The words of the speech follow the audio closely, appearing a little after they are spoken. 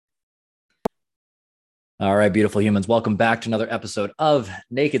All right, beautiful humans. Welcome back to another episode of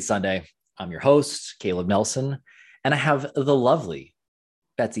Naked Sunday. I'm your host, Caleb Nelson, and I have the lovely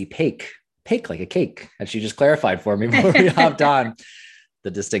Betsy Pake. Pake like a cake, as she just clarified for me before we hopped on.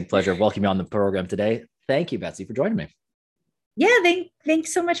 The distinct pleasure of welcoming you on the program today. Thank you, Betsy, for joining me. Yeah,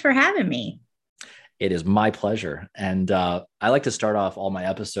 thanks so much for having me. It is my pleasure. And I like to start off all my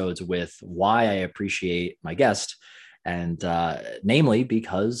episodes with why I appreciate my guest. And namely,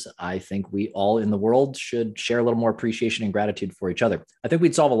 because I think we all in the world should share a little more appreciation and gratitude for each other. I think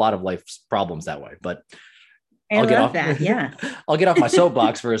we'd solve a lot of life's problems that way. But I love that. Yeah. I'll get off my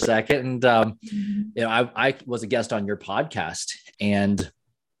soapbox for a second. And Mhm. I was a guest on your podcast, and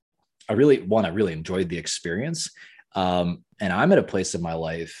I really enjoyed the experience. And I'm at a place in my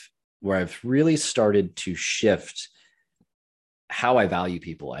life where I've really started to shift how I value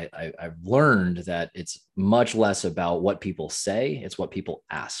people. I've learned that it's much less about what people say, it's what people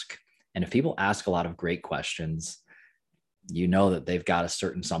ask. And if people ask a lot of great questions, you know that they've got a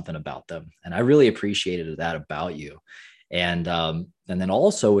certain something about them. And I really appreciated that about you. And then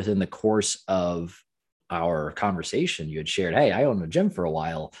also within the course of our conversation, you had shared, hey, I owned a gym for a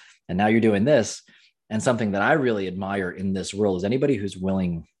while, and now you're doing this. And something that I really admire in this world is anybody who's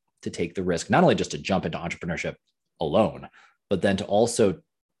willing to take the risk, not only just to jump into entrepreneurship alone, but then to also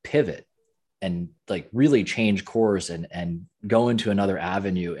pivot and like really change course and go into another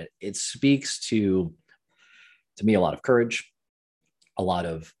avenue. It speaks to me a lot of courage, a lot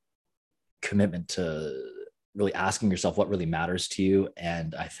of commitment to really asking yourself what really matters to you.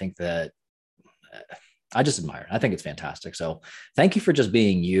 And I think that I just admire it. I think it's fantastic. So thank you for just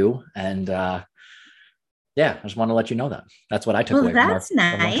being you. And yeah, I just want to let you know that that's what I took Well, away that's from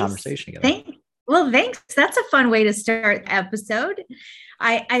our nice. conversation together. Thanks. That's a fun way to start the episode.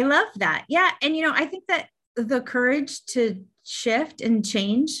 I love that. Yeah. And I think that the courage to shift and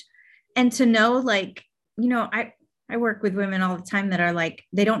change and to know, like, I work with women all the time that are like,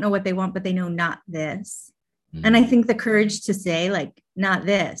 they don't know what they want, but they know not this. And I think the courage to say, like, not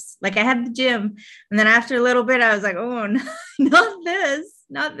this. Like, I had the gym, and then after a little bit, I was like, oh, no, not this,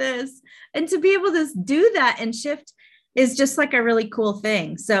 not this. And to be able to do that and shift is just like a really cool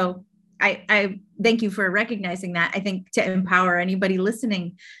thing. So I thank you for recognizing that. I think to empower anybody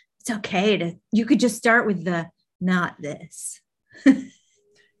listening, it's okay you could just start with the not this.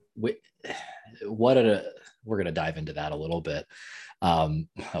 We're going to dive into that a little bit, a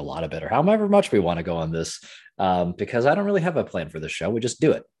lot of it, or however much we want to go on this, because I don't really have a plan for this show. We just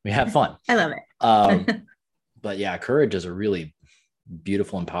do it. We have fun. I love it. But yeah, courage is a really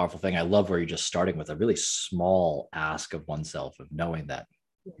beautiful and powerful thing. I love where you're just starting with a really small ask of oneself, of knowing that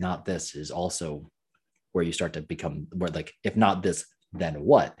not this is also where you start to become where, like, if not this, then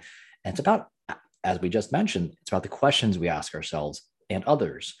what? And it's about, as we just mentioned, it's about the questions we ask ourselves and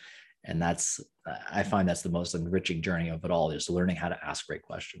others. And I find that's the most enriching journey of it all, is learning how to ask great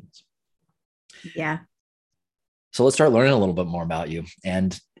questions. Yeah. So let's start learning a little bit more about you.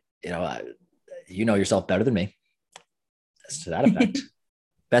 And, you know yourself better than me. As to that effect.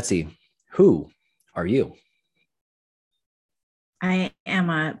 Betsy, who are you? I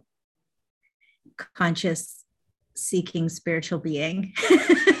am a conscious seeking spiritual being.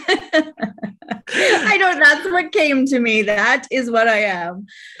 That's what came to me. That is what I am.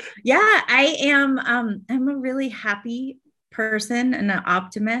 Yeah, I am. I'm a really happy person and an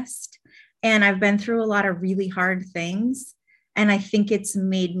optimist. And I've been through a lot of really hard things. And I think it's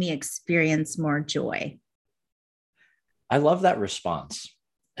made me experience more joy. I love that response.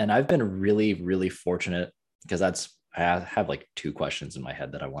 And I've been really, really fortunate because I have like two questions in my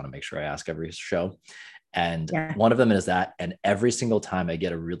head that I want to make sure I ask every show. And one of them is that, and every single time I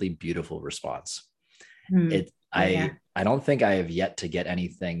get a really beautiful response. I don't think I have yet to get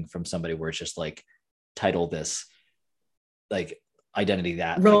anything from somebody where it's just like, title this, like identity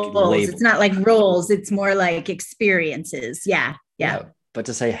that, roles. Like, it's not like roles. It's more like experiences. Yeah. But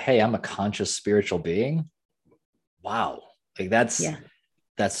to say, hey, I'm a conscious spiritual being. Wow. Like that's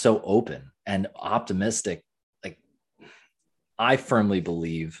so open and optimistic. Like, I firmly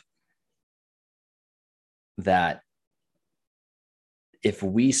believe that if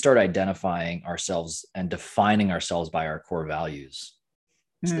we start identifying ourselves and defining ourselves by our core values,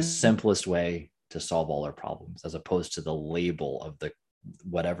 it's the simplest way to solve all our problems, as opposed to the label of the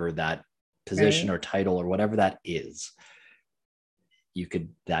whatever that position or title or whatever that is.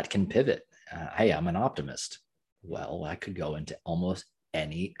 That can pivot. Hey, I'm an optimist. Well, I could go into almost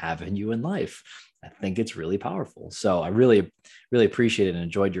any avenue in life. I think it's really powerful. So I really, really appreciated and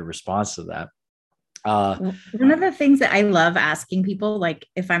enjoyed your response to that. One of the things that I love asking people, like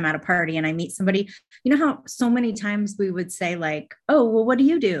if I'm at a party and I meet somebody, you know how so many times we would say like, oh, well, what do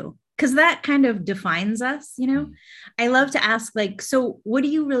you do? because that kind of defines us, Mm. I love to ask, like, so what do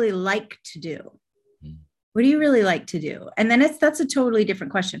you really like to do? Mm. What do you really like to do? And then that's a totally different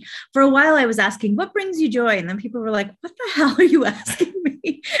question. For a while, I was asking, what brings you joy? And then people were like, what the hell are you asking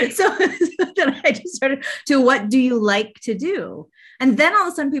me? So then I just started to, what do you like to do? And then all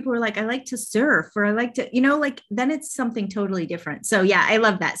of a sudden people were like, I like to surf, or I like to, like, then it's something totally different. So yeah, I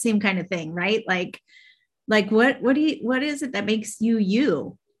love that same kind of thing, right? Like what is it that makes you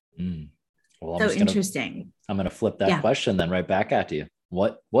you? Mm. Well, So interesting. I'm gonna flip that Yeah. question then right back at you.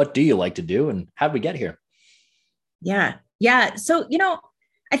 What do you like to do, and how'd we get here? Yeah. Yeah. So,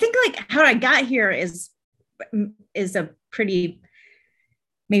 I think like how I got here is a pretty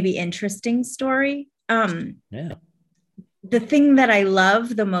maybe interesting story. Yeah. The thing that I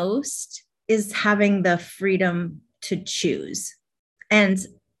love the most is having the freedom to choose. And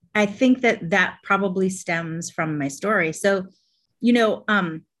I think that probably stems from my story. So,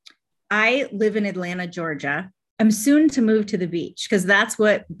 I live in Atlanta, Georgia. I'm soon to move to the beach because that's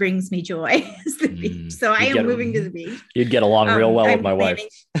what brings me joy is the beach. So I am moving to the beach. You'd get along real well with my wife.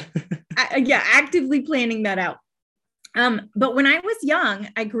 Yeah, actively planning that out. But when I was young,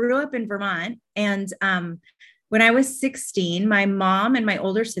 I grew up in Vermont. And when I was 16, my mom and my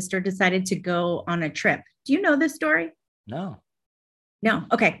older sister decided to go on a trip. Do you know this story? No. No.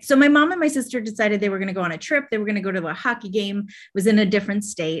 Okay. So my mom and my sister decided they were going to go on a trip. They were going to go to a hockey game. It was in a different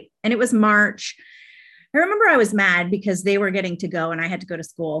state, and it was March. I remember I was mad because they were getting to go and I had to go to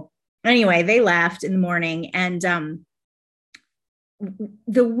school. Anyway, they left in the morning, and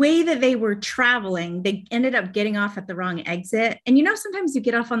the way that they were traveling, they ended up getting off at the wrong exit. And sometimes you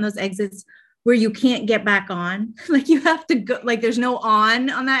get off on those exits where you can't get back on. Like you have to go, like there's no on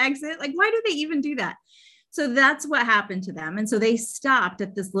that exit. Like, why do they even do that? So that's what happened to them. And so they stopped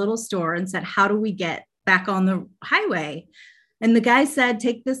at this little store and said, how do we get back on the highway? And the guy said,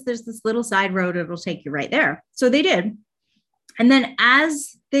 take this, there's this little side road, it'll take you right there. So they did. And then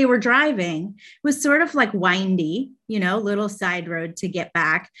as they were driving, it was sort of like windy, little side road to get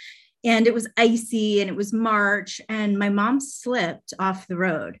back. And it was icy and it was March, and my mom slipped off the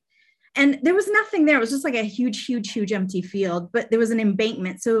road. And there was nothing there. It was just like a huge, huge, huge empty field, but there was an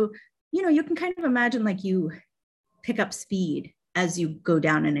embankment. So, you can kind of imagine like you pick up speed as you go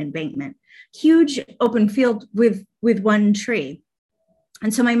down an embankment, huge open field with one tree.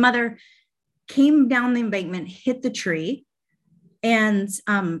 And so my mother came down the embankment, hit the tree, and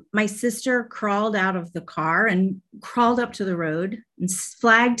my sister crawled out of the car and crawled up to the road and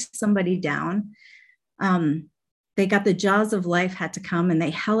flagged somebody down. They got the jaws of life, had to come, and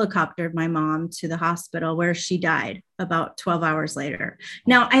they helicoptered my mom to the hospital where she died about 12 hours later.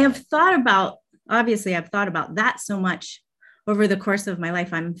 Now, I've thought about that so much over the course of my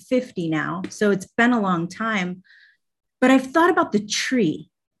life. I'm 50 now, so it's been a long time. But I've thought about the tree.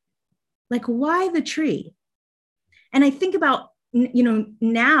 Like, why the tree? And I think about,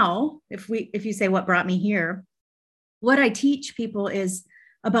 now, if you say what brought me here, what I teach people is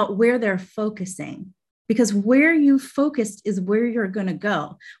about where they're focusing. Because where you focused is where you're going to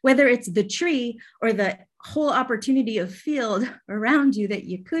go, whether it's the tree or the whole opportunity of field around you that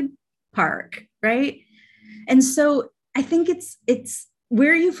you could park, right? And so I think it's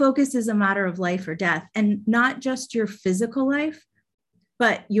where you focus is a matter of life or death, and not just your physical life,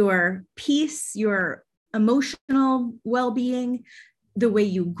 but your peace, your emotional well-being, the way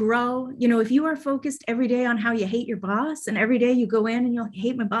you grow. If you are focused every day on how you hate your boss, and every day you go in and you'll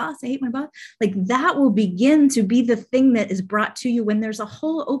hate my boss, like that will begin to be the thing that is brought to you when there's a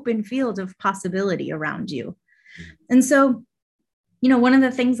whole open field of possibility around you. And so, one of the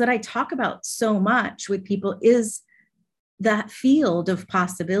things that I talk about so much with people is that field of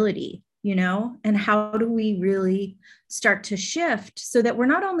possibility, and how do we really start to shift so that we're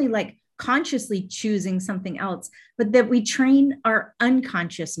not only like consciously choosing something else, but that we train our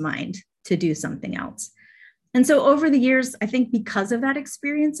unconscious mind to do something else. And so over the years, I think because of that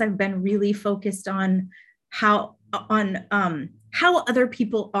experience, I've been really focused on how other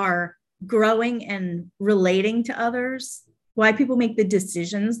people are growing and relating to others, why people make the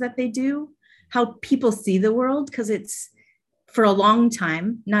decisions that they do, how people see the world, because it's, for a long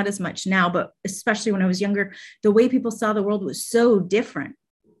time, not as much now, but especially when I was younger, the way people saw the world was so different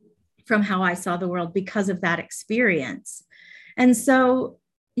from how I saw the world because of that experience. And so,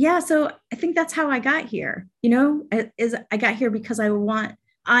 so I think that's how I got here, is I got here because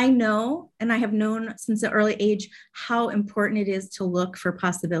I know, and I have known since an early age, how important it is to look for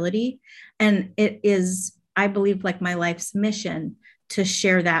possibility. And it is, I believe, like my life's mission to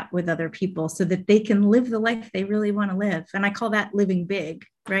share that with other people so that they can live the life they really want to live. And I call that living big,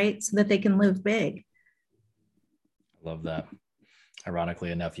 right? So that they can live big. Love that.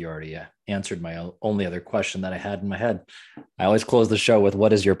 Ironically enough, you already answered my only other question that I had in my head. I always close the show with,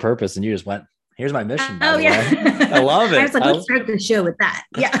 what is your purpose? And you just went, here's my mission, by the way. I love it. I was like, let's start the show with that.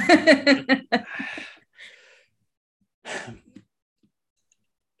 Yeah.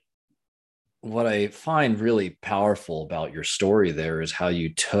 What I find really powerful about your story there is how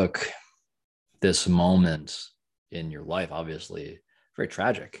you took this moment in your life, obviously very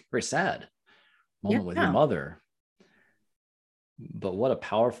tragic, very sad moment with your mother. But what a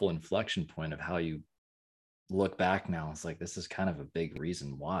powerful inflection point of how you look back now. It's like, this is kind of a big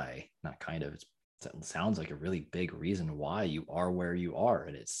reason why, not kind of, it sounds like a really big reason why you are where you are.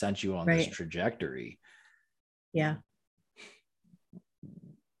 And it sent you on this trajectory. Yeah.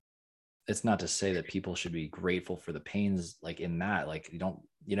 It's not to say that people should be grateful for the pains, like in that, like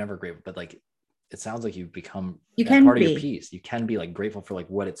you're never grateful, but like, it sounds like you've become part of your piece. You can be like grateful for like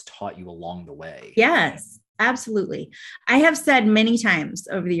what it's taught you along the way. Yes, absolutely. I have said many times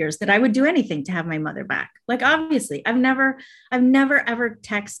over the years that I would do anything to have my mother back. Like, obviously, I've never ever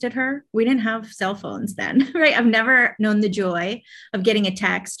texted her. We didn't have cell phones then, right? I've never known the joy of getting a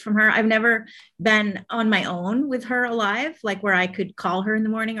text from her. I've never been on my own with her alive, like where I could call her in the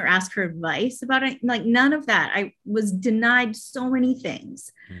morning or ask her advice about it. Like, none of that. I was denied so many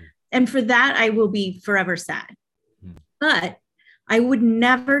things. And for that, I will be forever sad. But I would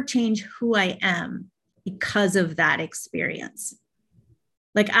never change who I am because of that experience.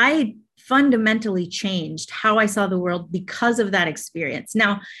 Like, I fundamentally changed how I saw the world because of that experience.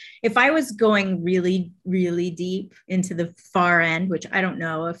 Now, if I was going really, really deep into the far end, which I don't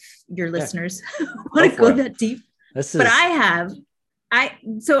know if your listeners want to go that deep, but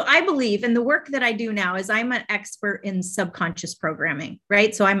I believe in the work that I do now is I'm an expert in subconscious programming,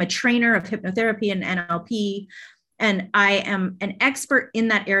 right? So I'm a trainer of hypnotherapy and NLP, and I am an expert in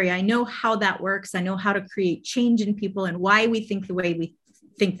that area. I know how that works. I know how to create change in people and why we think the way we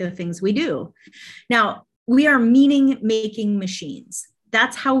think the things we do. Now, we are meaning-making machines.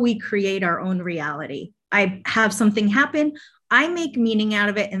 That's how we create our own reality. I have something happen, I make meaning out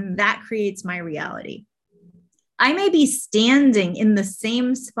of it, and that creates my reality. I may be standing in the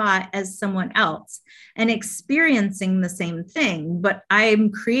same spot as someone else and experiencing the same thing, but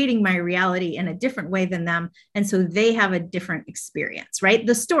I'm creating my reality in a different way than them. And so they have a different experience, right?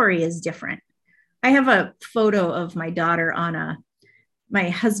 The story is different. I have a photo of my daughter on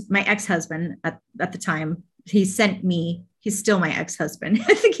my ex-husband at the time. He sent me, he's still my ex-husband.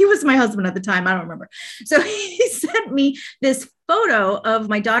 I think he was my husband at the time. I don't remember. So he sent me this photo of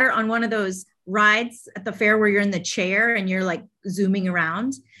my daughter on one of those rides at the fair where you're in the chair and you're like zooming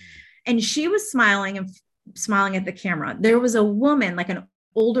around. And she was smiling at the camera. There was a woman, like an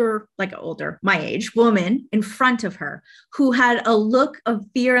older, my age woman in front of her who had a look of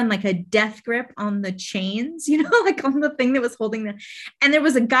fear and like a death grip on the chains, like on the thing that was holding them. And there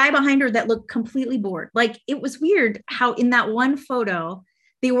was a guy behind her that looked completely bored. Like, it was weird how in that one photo,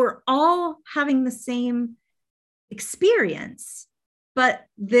 they were all having the same experience, but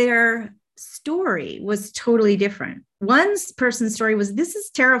their story was totally different. One person's story was, this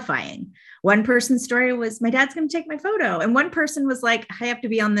is terrifying. One person's story was, my dad's going to take my photo. And one person was like, I have to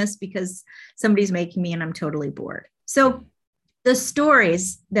be on this because somebody's making me and I'm totally bored. So the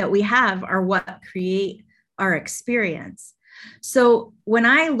stories that we have are what create our experience. So when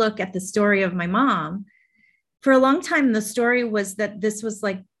I look at the story of my mom, for a long time, the story was that this was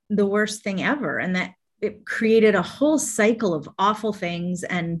like the worst thing ever. And that it created a whole cycle of awful things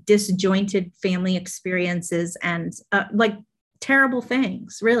and disjointed family experiences and like terrible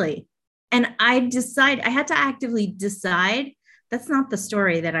things, really. And I had to actively decide that's not the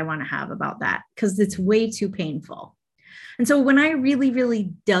story that I want to have about that, because it's way too painful. And so when I really,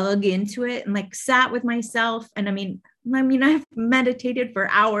 really dug into it and like sat with myself, and I mean, I've meditated for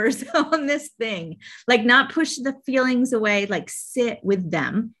hours on this thing, like not push the feelings away, like sit with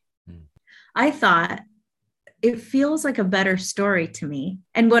them. I thought, it feels like a better story to me.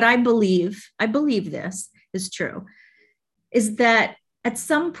 And what I believe this is true, is that at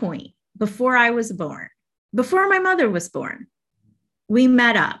some point before I was born, before my mother was born, we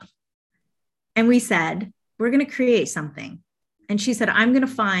met up and we said, we're going to create something. And she said, I'm going to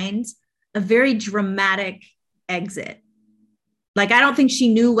find a very dramatic exit. Like, I don't think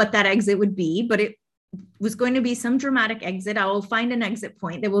she knew what that exit would be, but it was going to be some dramatic exit. I will find an exit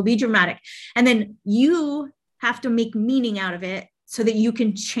point that will be dramatic. And then you have to make meaning out of it so that you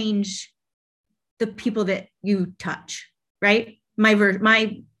can change the people that you touch, right?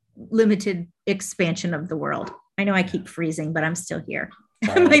 My limited expansion of the world. I know I keep freezing, but I'm still here.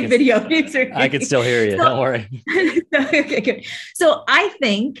 My video. I can still hear you. Don't worry. Okay, good. So I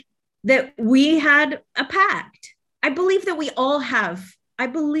think that we had a pact. I believe that we all have, I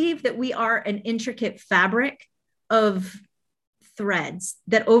believe that we are an intricate fabric of threads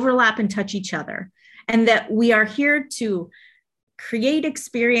that overlap and touch each other, and that we are here to create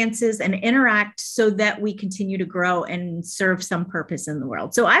experiences and interact so that we continue to grow and serve some purpose in the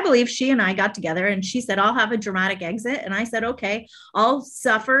world. So I believe she and I got together and she said, I'll have a dramatic exit. And I said, okay, I'll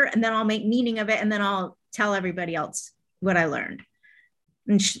suffer and then I'll make meaning of it. And then I'll tell everybody else what I learned.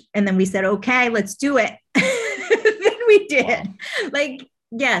 And then we said, okay, let's do it. Then we did. Wow. Like,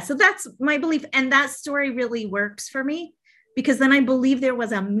 yeah. So that's my belief. And that story really works for me, because then I believe there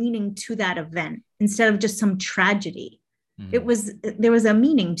was a meaning to that event instead of just some tragedy. There was a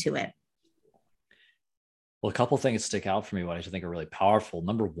meaning to it. Well, a couple of things stick out for me, what I think are really powerful.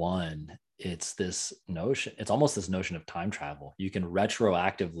 Number one, it's almost this notion of time travel. You can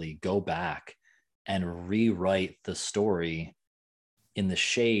retroactively go back and rewrite the story in the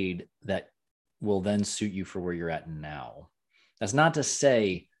shade that will then suit you for where you're at now. That's not to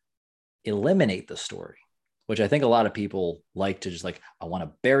say eliminate the story, which I think a lot of people like to just like, I want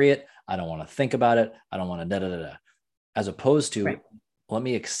to bury it. I don't want to think about it. I don't want to da-da-da-da. As opposed to, right, let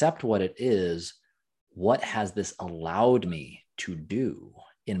me accept what it is. What has this allowed me to do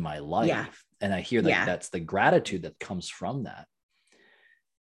in my life? Yeah. And I hear that that's the gratitude that comes from that.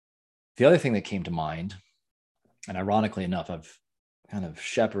 The other thing that came to mind, and ironically enough, I've kind of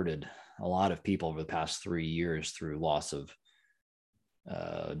shepherded a lot of people over the past 3 years through loss of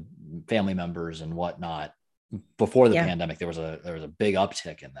family members and whatnot. Before the pandemic, there was a big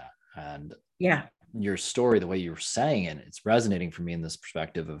uptick in that. And your story, the way you were saying it, it's resonating for me in this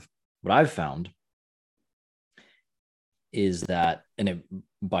perspective of what I've found is that, and it,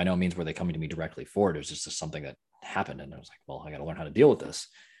 by no means were they coming to me directly for it. It was just something that happened. And I was like, well, I got to learn how to deal with this.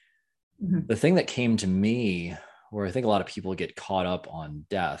 Mm-hmm. The thing that came to me, where I think a lot of people get caught up on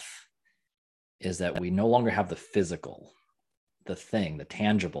death, is that we no longer have the physical, the thing, the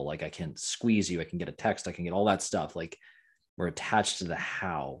tangible, like I can squeeze you, I can get a text, I can get all that stuff. Like, we're attached to the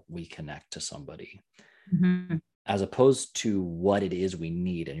how we connect to somebody, mm-hmm, as opposed to what it is we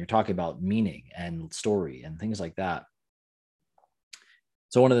need. And you're talking about meaning and story and things like that.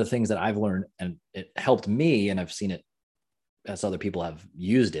 So one of the things that I've learned, and it helped me, and I've seen it as other people have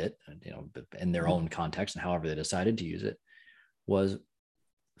used it, you know, in their own context and however they decided to use it, was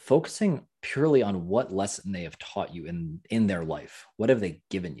focusing purely on what lesson they have taught you in their life. What have they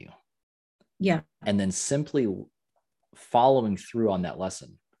given you? Yeah. And then simply following through on that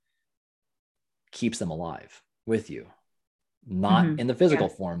lesson keeps them alive with you, not in the physical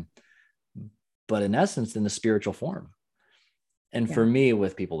form, but in essence, in the spiritual form. And for me,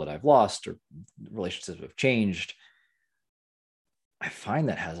 with people that I've lost or relationships have changed, I find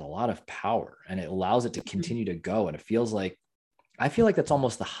that has a lot of power, and it allows it to continue to go. And it feels like, I feel like that's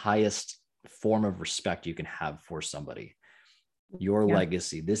almost the highest form of respect you can have for somebody. Your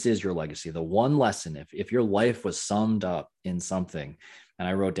legacy. This is your legacy. The one lesson, if your life was summed up in something, and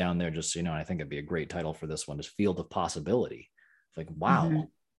I wrote down there, just so you know, and I think it'd be a great title for this one, is Field of Possibility. It's like,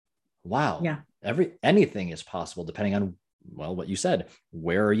 wow. Yeah. Anything is possible depending on, well, what you said.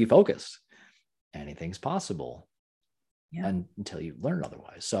 Where are you focused? Anything's possible until you learn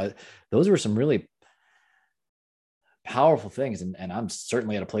otherwise. So those were some really powerful things. And I'm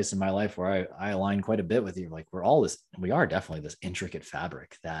certainly at a place in my life where I align quite a bit with you. Like, we are definitely this intricate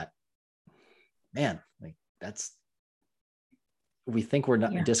fabric that, man, like we think we're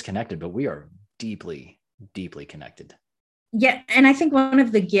not disconnected, but we are deeply, deeply connected. Yeah. And I think one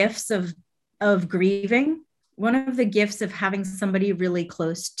of the gifts of grieving, one of the gifts of having somebody really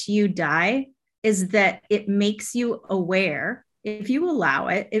close to you die, is that it makes you aware. If you allow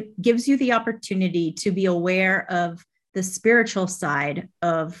it, it gives you the opportunity to be aware of the spiritual side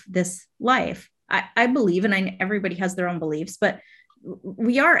of this life. I believe, and everybody has their own beliefs, but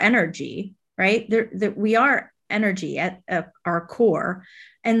we are energy, right? We are energy at our core.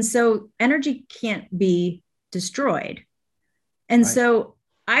 And so energy can't be destroyed. And so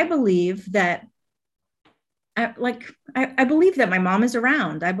I believe that I believe that my mom is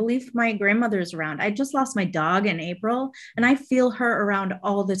around. I believe my grandmother is around. I just lost my dog in April, and I feel her around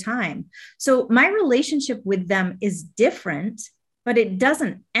all the time. So my relationship with them is different, but it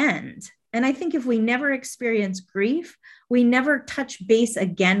doesn't end. And I think if we never experience grief, we never touch base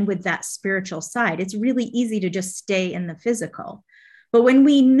again with that spiritual side. It's really easy to just stay in the physical. But when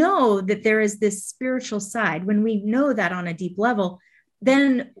we know that there is this spiritual side, when we know that on a deep level,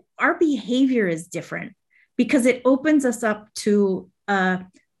 then our behavior is different, because it opens us up to a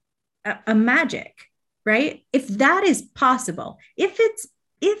magic, right? If that is possible, if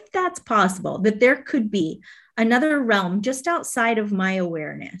that's possible, that there could be another realm just outside of my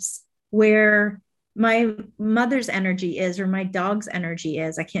awareness where my mother's energy is, or my dog's energy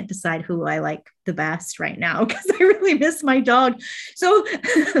is. I can't decide who I like the best right now because I really miss my dog. So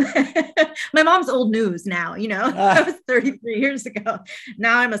my mom's old news now, that was 33 years ago.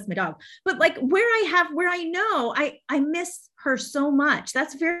 Now I miss my dog. But like where I know I miss her so much.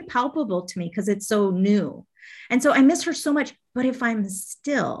 That's very palpable to me because it's so new. And so I miss her so much. But if I'm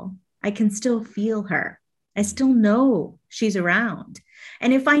still, I can still feel her. I still know she's around.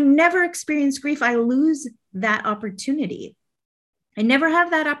 And if I never experience grief, I lose that opportunity. I never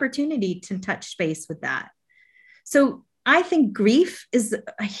have that opportunity to touch space with that. So I think grief is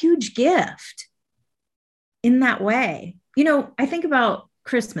a huge gift in that way. I think about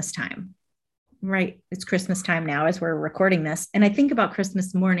Christmas time, right? It's Christmas time now as we're recording this. And I think about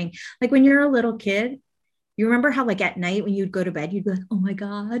Christmas morning, like when you're a little kid, you remember how like at night when you'd go to bed, you'd be like, oh my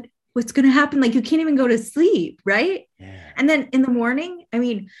God, what's going to happen? Like you can't even go to sleep, right? Yeah. And then in the morning, I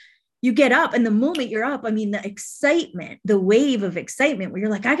mean, you get up and the moment you're up, I mean, the excitement, the wave of excitement where you're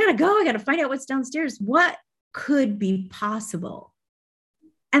like, I got to go. I got to find out what's downstairs. What could be possible?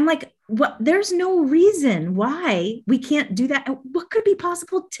 And like, there's no reason why we can't do that. What could be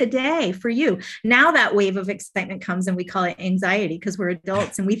possible today for you? Now that wave of excitement comes and we call it anxiety because we're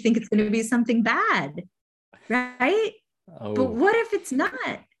adults and we think it's going to be something bad, right? Oh. But what if it's not?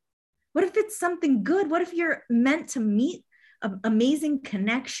 What if it's something good? What if you're meant to meet an amazing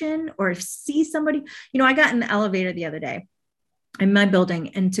connection or see somebody? I got in the elevator the other day in my building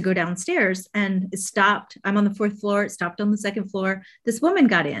and to go downstairs and it stopped. I'm on the 4th floor. It stopped on the 2nd floor. This woman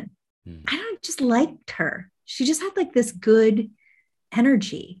got in. I just liked her. She just had like this good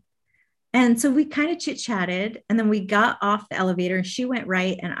energy. And so we kind of chit chatted and then we got off the elevator and she went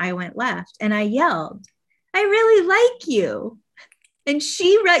right and I went left and I yelled, I really like you. And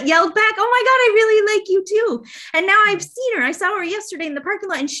she yelled back, oh my God, I really like you too. And now I've seen her. I saw her yesterday in the parking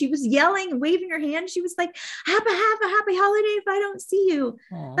lot and she was yelling and waving her hand. She was like, have a happy holiday if I don't see you.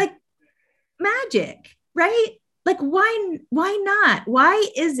 Aww. Like magic, right? Like why not? Why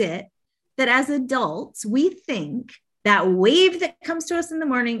is it that as adults, we think that wave that comes to us in the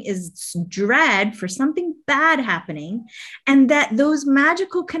morning is dread for something bad happening and that those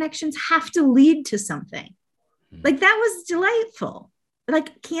magical connections have to lead to something? Like that was delightful.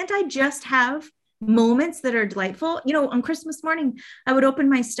 Like, can't I just have moments that are delightful? On Christmas morning, I would open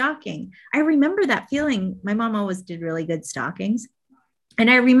my stocking. I remember that feeling. My mom always did really good stockings. And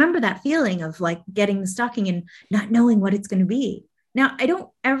I remember that feeling of like getting the stocking and not knowing what it's going to be. Now, I don't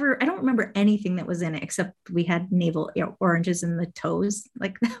remember anything that was in it, except we had navel oranges in the toes.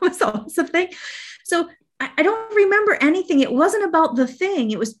 Like that was also a thing. So I don't remember anything. It wasn't about the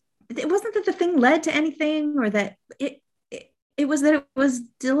thing. It wasn't that the thing led to anything or that it was that it was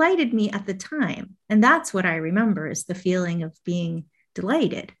delighted me at the time. And that's what I remember is the feeling of being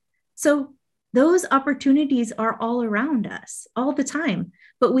delighted. So those opportunities are all around us all the time,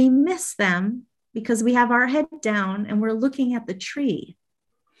 but we miss them because we have our head down and we're looking at the tree.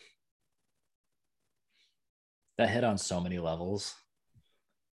 That hit on so many levels.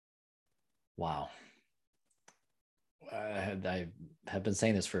 Wow. I have been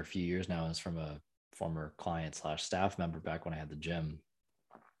saying this for a few years now. It's from a former client / staff member back when I had the gym.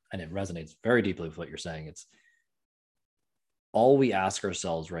 And it resonates very deeply with what you're saying. It's all we ask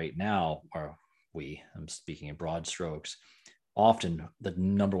ourselves right now, I'm speaking in broad strokes. Often the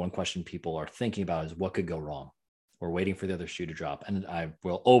number one question people are thinking about is what could go wrong? We're waiting for the other shoe to drop. And I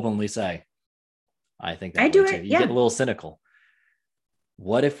will openly say, I think that you get a little cynical.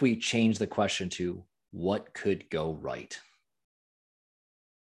 What if we change the question to what could go right?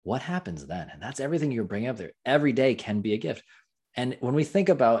 What happens then? And that's everything you're bringing up there. Every day can be a gift. And when we think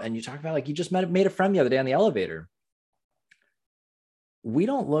about, and you talk about like you just made a friend the other day on the elevator, we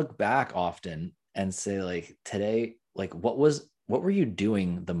don't look back often and say like today, like what were you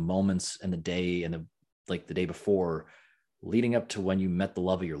doing the moments in the day and the day before leading up to when you met the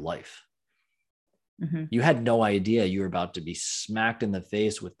love of your life? Mm-hmm. You had no idea you were about to be smacked in the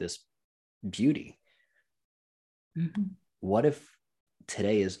face with this beauty. Mm-hmm. What if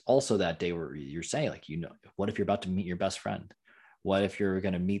today is also that day where you're saying like, what if you're about to meet your best friend? What if you're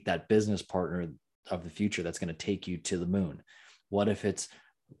going to meet that business partner of the future that's going to take you to the moon? What if it's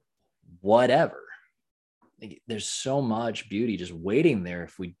whatever? Like, there's so much beauty just waiting there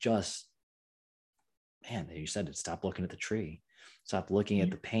if we just, you said it, stop looking at the tree, stop looking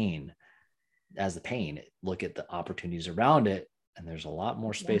at the pain as the pain, look at the opportunities around it. And there's a lot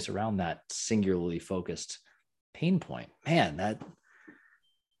more space around that singularly focused pain point. That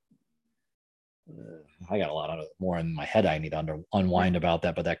I got a lot of more in my head I need to unwind about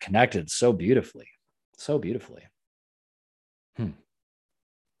that, but that connected so beautifully.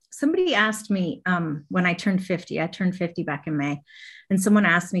 somebody asked me when I turned 50, I turned 50 back in May, and someone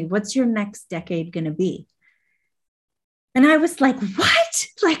asked me, what's your next decade going to be? And I was like, what?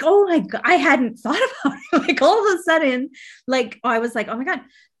 Like, oh my God, I hadn't thought about it. Like all of a sudden, like, I was like, oh my God.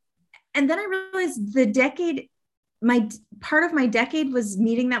 And then I realized the decade, my part of my decade was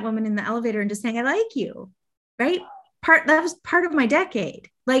meeting that woman in the elevator and just saying, I like you. Right. That was part of my decade.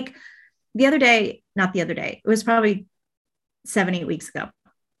 Like not the other day, it was probably 7, 8 weeks ago.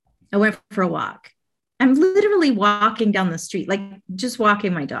 I went for a walk. I'm literally walking down the street, like just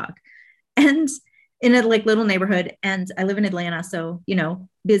walking my dog. And in a like little neighborhood, and I live in Atlanta, so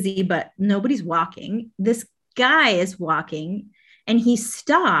busy, but nobody's walking. This guy is walking and he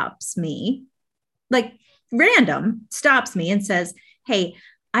stops me, like random, stops me and says, hey,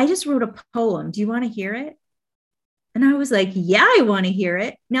 I just wrote a poem. Do you want to hear it? And I was like, yeah, I want to hear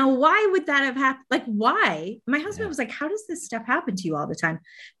it. Now, why would that have happened? Like, why? My husband was like, how does this stuff happen to you all the time?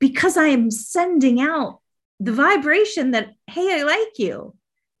 Because I am sending out the vibration that, hey, I like you.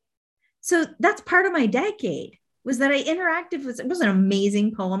 So that's part of my decade, was that I interacted with, it was an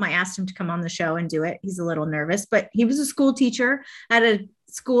amazing poem. I asked him to come on the show and do it. He's a little nervous, but he was a school teacher at a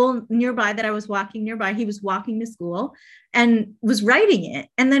school nearby that I was walking nearby. He was walking to school and was writing it,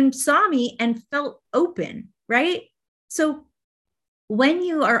 and then saw me and felt open, right? So when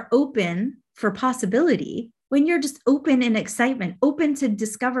you are open for possibility, when you're just open in excitement, open to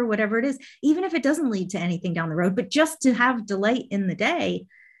discover whatever it is, even if it doesn't lead to anything down the road, but just to have delight in the day,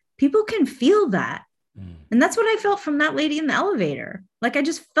 people can feel that. And that's what I felt from that lady in the elevator. Like I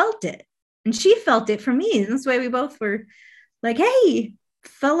just felt it. And she felt it from me. And that's why we both were like, hey,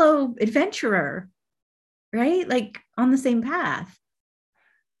 fellow adventurer, right? Like on the same path.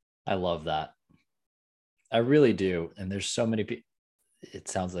 I love that. I really do. And there's so many people. It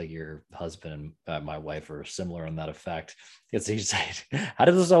sounds like your husband and my wife are similar in that effect. Because he said, how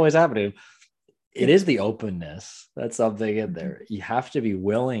does this always happen? It is the openness. That's something in there. You have to be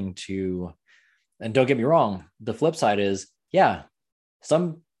willing to, and don't get me wrong, the flip side is, yeah,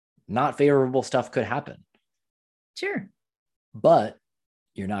 some not favorable stuff could happen. Sure. But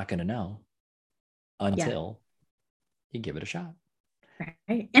you're not going to know until you give it a shot.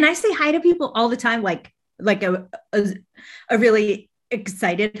 Right. And I say hi to people all the time, like a really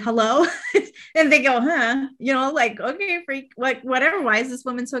excited hello. And they go, huh? Like, okay, freak, whatever. Why is this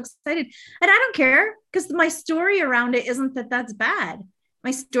woman so excited? And I don't care, because my story around it isn't that that's bad.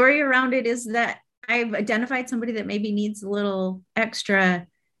 My story around it is that I've identified somebody that maybe needs a little extra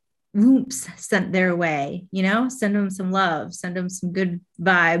whoops sent their way, send them some love, send them some good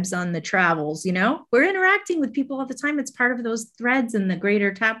vibes on the travels. We're interacting with people all the time. It's part of those threads in the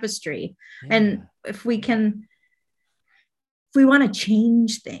greater tapestry. Yeah. And if we want to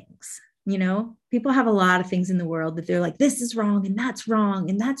change things, people have a lot of things in the world that they're like, this is wrong and that's wrong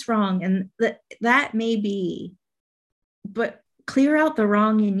and that's wrong. And that may be, but clear out the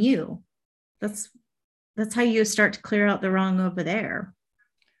wrong in you. That's how you start to clear out the wrong over there.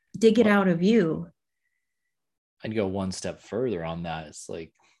 Dig it out of you. I'd go one step further on that. It's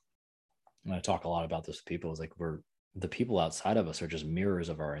like, and I talk a lot about this with people, is like, the people outside of us are just mirrors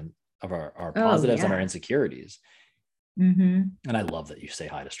of our positives and our insecurities. Mm-hmm. And I love that you say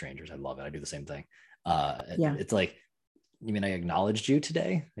hi to strangers. I love it. I do the same thing. It's like, you mean I acknowledged you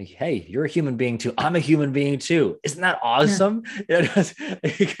today? Like, hey, you're a human being too. I'm a human being too. Isn't that awesome? Yeah.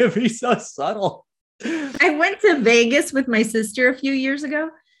 It can be so subtle. I went to Vegas with my sister a few years ago.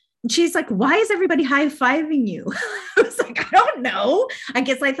 And she's like, why is everybody high-fiving you? I was like, I don't know. I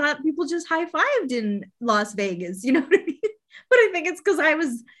guess I thought people just high-fived in Las Vegas. You know what I mean? But I think it's because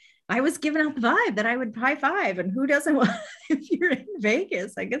I was giving out the vibe that I would high-five. And who doesn't want, if you're in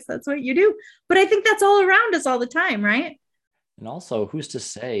Vegas, I guess that's what you do. But I think that's all around us all the time, right? And also, who's to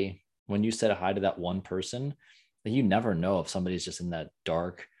say when you said hi to that one person that you never know if somebody's just in that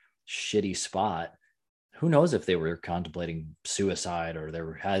dark, shitty spot? Who knows if they were contemplating suicide, or they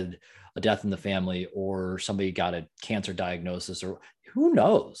had a death in the family, or somebody got a cancer diagnosis, or who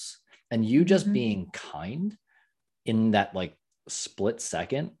knows? And you just being kind in that like split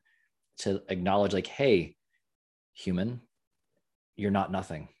second to acknowledge like, hey, human, you're not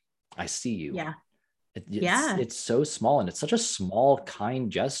nothing. I see you. Yeah. It's so small, and it's such a small,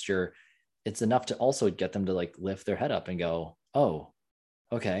 kind gesture. It's enough to also get them to like lift their head up and go, oh,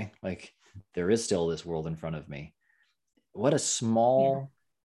 okay. Like, there is still this world in front of me. What a small,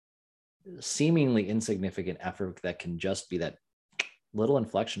 seemingly insignificant effort that can just be that little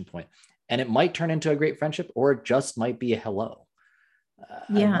inflection point. And it might turn into a great friendship, or it just might be a hello.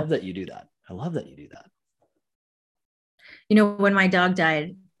 I love that you do that. I love that you do that. When my dog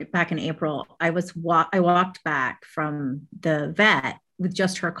died back in April, I walked back from the vet with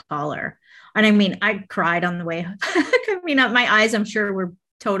just her collar. And I mean, I cried on the way. I mean, my eyes, I'm sure, were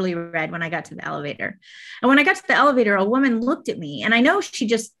totally red when I got to the elevator. And when I got to the elevator, a woman looked at me, and I know she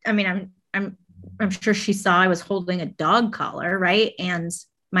just, I mean, I'm sure she saw I was holding a dog collar, right? And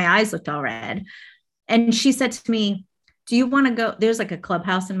my eyes looked all red. And she said to me, do you want to go? There's like a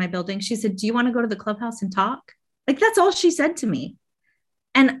clubhouse in my building. She said, do you want to go to the clubhouse and talk? Like, that's all she said to me.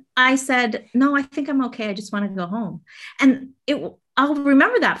 And I said, no, I think I'm okay. I just want to go home. And I'll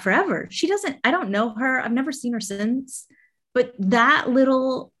remember that forever. I don't know her. I've never seen her since, but that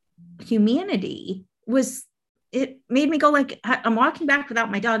little humanity it made me go like, I'm walking back without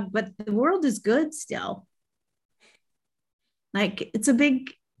my dog, but the world is good still. Like,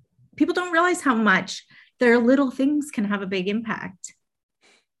 people don't realize how much their little things can have a big impact.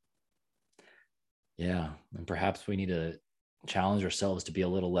 Yeah. And perhaps we need to challenge ourselves to be a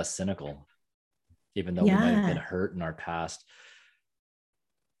little less cynical, even though we might have been hurt in our past.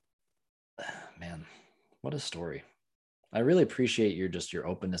 Man, what a story. I really appreciate your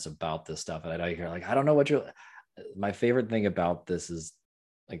openness about this stuff. And I know you're like, I don't know my favorite thing about this is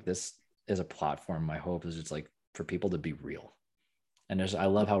like, this is a platform. My hope is just like for people to be real. And I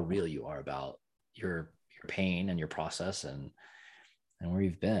love how real you are about your pain and your process and where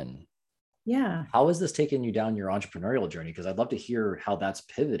you've been. Yeah. How has this taken you down your entrepreneurial journey? Because I'd love to hear how that's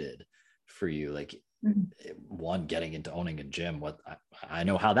pivoted for you. Like, one, getting into owning a gym, I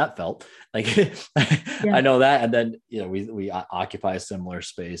know how that felt. Like, yeah. I know that. And then, we occupy a similar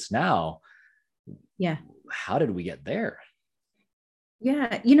space now. Yeah. How did we get there?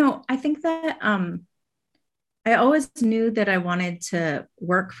 Yeah. I think that, I always knew that I wanted to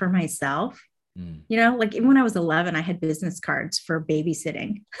work for myself. Like even when I was 11, I had business cards for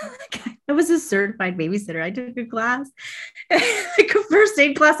babysitting. I was a certified babysitter. I took a class, like a first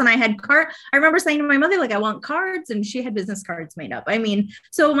aid class, and I had I remember saying to my mother, like, I want cards, and she had business cards made up. I mean,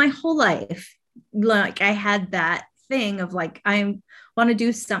 so my whole life, like, I had that thing of like, I want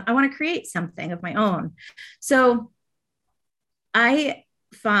to create something of my own. So I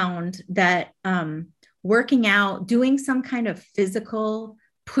found that working out, doing some kind of physical,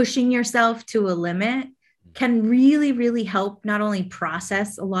 pushing yourself to a limit can really, really help not only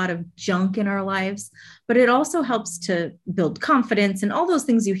process a lot of junk in our lives, but it also helps to build confidence and all those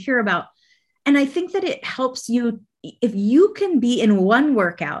things you hear about. And I think that it helps you if you can be in one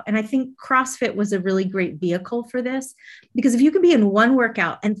workout. And I think CrossFit was a really great vehicle for this, because if you can be in one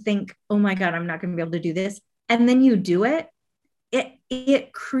workout and think, oh my God, I'm not going to be able to do this, and then you do it,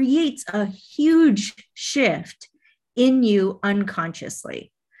 it creates a huge shift in you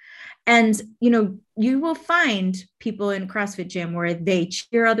unconsciously. And, you will find people in CrossFit gym where they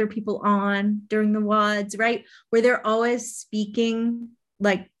cheer other people on during the WODs, right? Where they're always speaking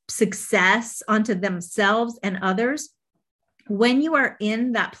like success onto themselves and others. When you are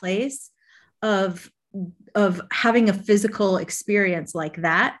in that place of having a physical experience like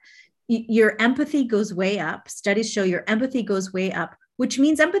that, your empathy goes way up. Studies show your empathy goes way up, which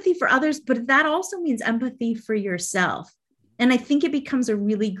means empathy for others, but that also means empathy for yourself. And I think it becomes a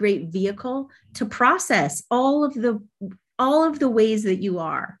really great vehicle to process all of the ways that you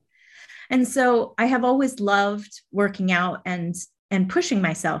are. And so I have always loved working out and pushing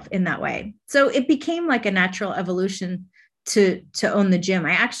myself in that way. So it became like a natural evolution to own the gym.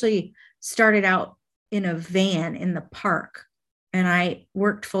 I actually started out in a van in the park, and I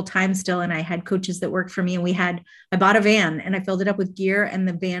worked full time still. And I had coaches that worked for me, and I bought a van and I filled it up with gear, and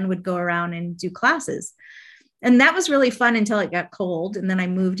the van would go around and do classes. And that was really fun until it got cold. And then I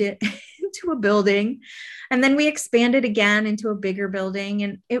moved it into a building, and then we expanded again into a bigger building.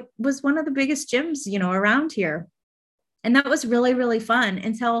 And it was one of the biggest gyms, around here. And that was really, really fun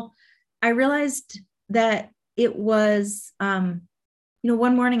until I realized that it was,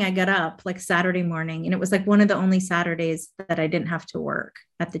 one morning I got up like Saturday morning, and it was like one of the only Saturdays that I didn't have to work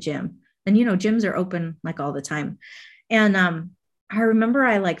at the gym. And, gyms are open like all the time. And I remember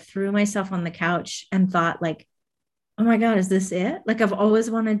I like threw myself on the couch and thought like, oh my God, is this it? Like, I've always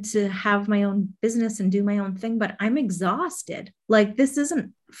wanted to have my own business and do my own thing, but I'm exhausted. Like, this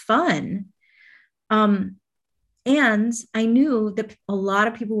isn't fun. And I knew that a lot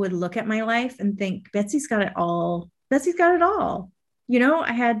of people would look at my life and think, Betsy's got it all. Betsy's got it all.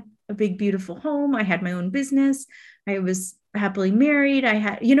 I had a big, beautiful home. I had my own business. I was happily married. I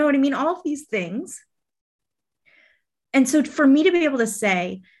had, you know what I mean? All of these things. And so for me to be able to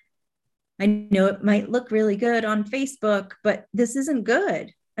say, I know it might look really good on Facebook, but this isn't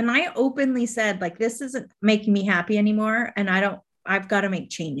good. And I openly said, like, this isn't making me happy anymore. And I've got to make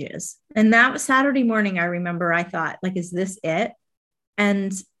changes. And that was Saturday morning. I remember I thought, like, is this it?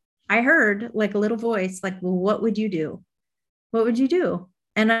 And I heard like a little voice, like, well, what would you do? What would you do?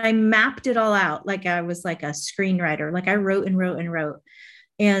 And I mapped it all out like I was like a screenwriter. Like I wrote and wrote and wrote.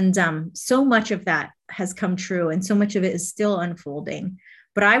 And so much of that has come true, and so much of it is still unfolding.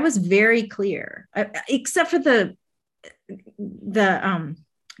 But I was very clear, except for the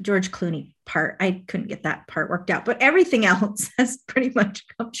George Clooney part. I couldn't get that part worked out, but everything else has pretty much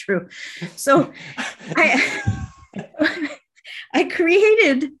come true. So I I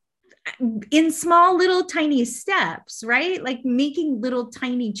created in small little tiny steps, right? Like making little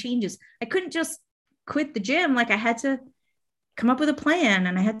tiny changes. I couldn't just quit the gym. Like I had to come up with a plan,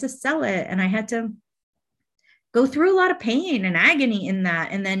 and I had to sell it, and I had to go through a lot of pain and agony in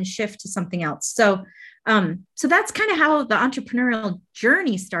that, and then shift to something else. So that's kind of how the entrepreneurial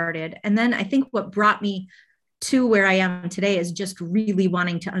journey started. And then I think what brought me to where I am today is just really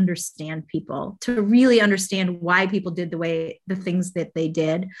wanting to understand people, to really understand why people did the things that they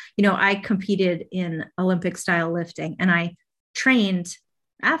did. You know, I competed in Olympic style lifting, and I trained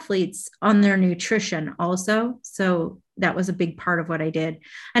athletes on their nutrition also. So that was a big part of what I did.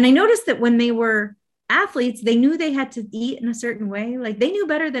 And I noticed that when they were athletes, they knew they had to eat in a certain way. Like they knew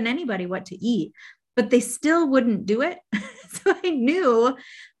better than anybody what to eat, but they still wouldn't do it. So I knew,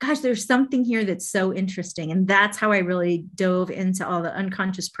 gosh, there's something here that's so interesting. And that's how I really dove into all the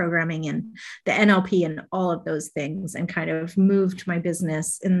unconscious programming and the NLP and all of those things, and kind of moved my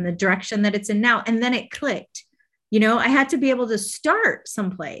business in the direction that it's in now. And then it clicked. You know, I had to be able to start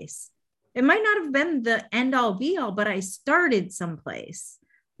someplace. It might not have been the end all be all, but I started someplace.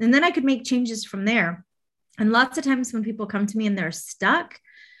 And then I could make changes from there. And lots of times when people come to me and they're stuck,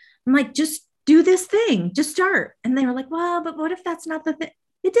 I'm like, just do this thing, just start. And they were like, well, but what if that's not the thing?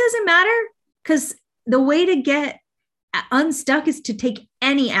 It doesn't matter, because the way to get unstuck is to take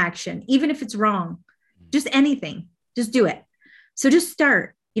any action, even if it's wrong, just anything, just do it. So just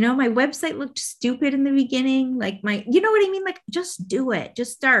start. You know, my website looked stupid in the beginning. Like you know what I mean? Like just do it,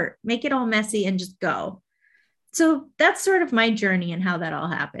 just start, make it all messy and just go. So that's sort of my journey and how that all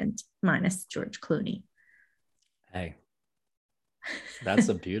happened, minus George Clooney. Hey, that's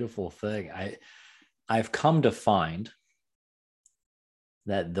a beautiful thing. I've come to find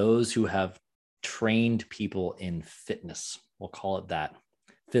that those who have trained people in fitness, we'll call it that,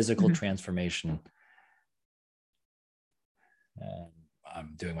 physical transformation.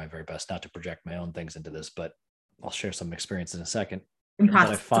 I'm doing my very best not to project my own things into this, but I'll share some experience in a second.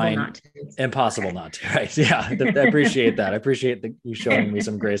 Impossible I find not to. impossible not to, right? Yeah, I appreciate that. I appreciate you showing me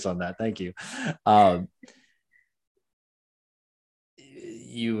some grace on that. Thank you.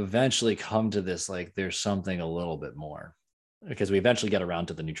 You eventually come to this, like there's something a little bit more, because we eventually get around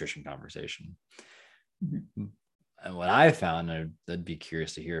to the nutrition conversation. Mm-hmm. And what I found, and I'd be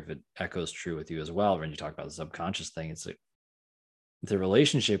curious to hear if it echoes true with you as well, when you talk about the subconscious thing, it's like the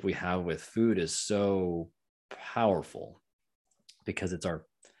relationship we have with food is so powerful because it's our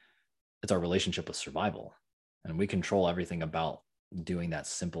relationship with survival, and we control everything about doing that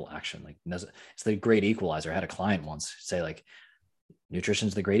simple action. Like it's the great equalizer. I had a client once say, like, nutrition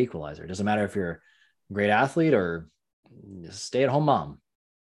is the great equalizer. It doesn't matter if you're a great athlete or stay-at-home mom.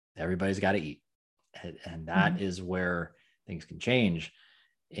 Everybody's got to eat. And that is where things can change.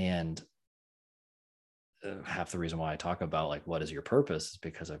 And half the reason why I talk about like, what is your purpose, is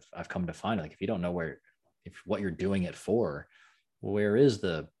because I've come to find, like, if you don't know what you're doing it for, where is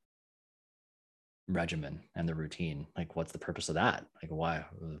the regimen and the routine? Like, what's the purpose of that? Like,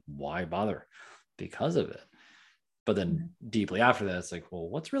 why bother? Because of it. But then deeply after that, it's like, well,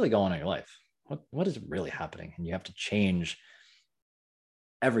 what's really going on in your life? What is really happening? And you have to change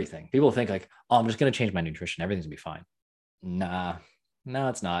everything. People think like, oh, I'm just going to change my nutrition, everything's gonna be fine. Nah, no,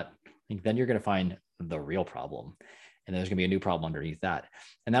 it's not. Then you're going to find the real problem, and there's going to be a new problem underneath that.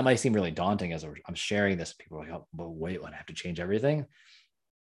 And that might seem really daunting as I'm sharing this. People are like, oh, but wait, when I have to change everything,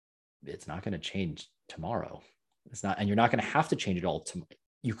 it's not going to change tomorrow. It's not, and you're not going to have to change it all.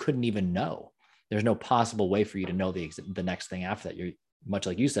 You couldn't even know. There's no possible way for you to know the next thing after that. You're, much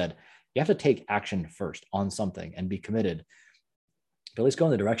like you said, you have to take action first on something and be committed, but at least go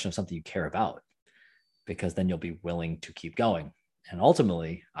in the direction of something you care about, because then you'll be willing to keep going. And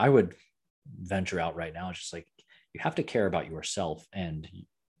ultimately, I would venture out right now, it's just like, you have to care about yourself. And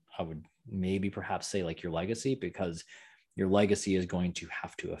I would maybe perhaps say like your legacy, because your legacy is going to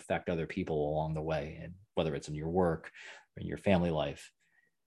have to affect other people along the way. And whether it's in your work or in your family life,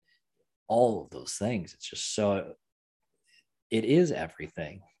 all of those things, it's just so, it is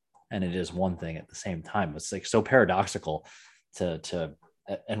everything. And it is one thing at the same time. It's like so paradoxical to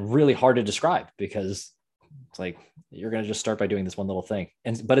and really hard to describe, because it's like, you're going to just start by doing this one little thing,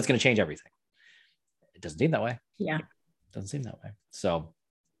 but it's going to change everything. It doesn't seem that way. Yeah. It doesn't seem that way. So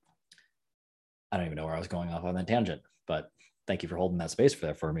I don't even know where I was going off on that tangent, but thank you for holding that space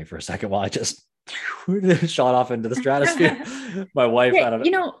for me for a second while I just shot off into the stratosphere. My wife, Yeah, I don't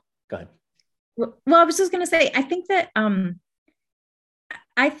know. Go ahead. Well, I was just going to say, I think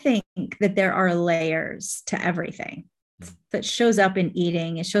that there are layers to everything that shows up in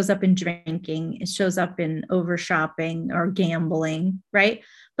eating. It shows up in drinking. It shows up in over shopping or gambling, right?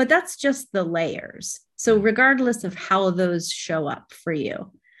 But that's just the layers. So regardless of how those show up for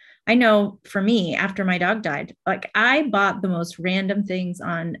you, I know for me, after my dog died, like I bought the most random things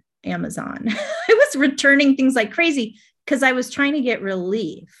on Amazon. I was returning things like crazy because I was trying to get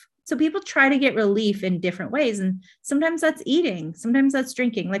relief. So people try to get relief in different ways. And sometimes that's eating, sometimes that's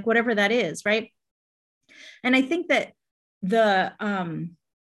drinking, like whatever that is, right? And I think that the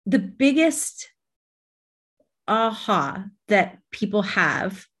biggest aha that people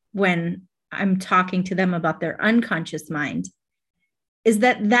have when I'm talking to them about their unconscious mind is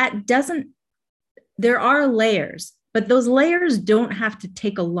that doesn't, there are layers, but those layers don't have to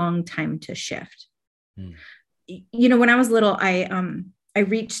take a long time to shift. You know, when I was little, I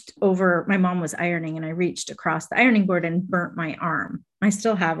reached over, my mom was ironing and I reached across the ironing board and burnt my arm. I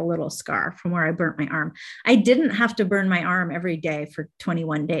still have a little scar from where I burnt my arm. I didn't have to burn my arm every day for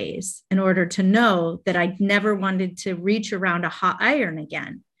 21 days in order to know that I never wanted to reach around a hot iron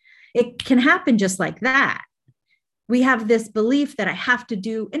again. It can happen just like that. We have this belief that I have to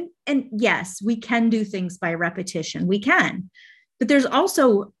do, and yes, we can do things by repetition. We can, but there's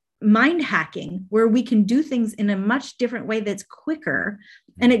also mind hacking where we can do things in a much different way that's quicker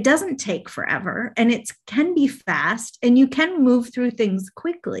and it doesn't take forever and it can be fast and you can move through things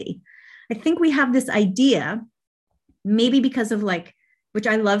quickly. I think we have this idea, maybe because of like, which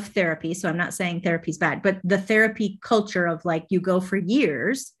I love therapy, so I'm not saying therapy's bad, but the therapy culture of like you go for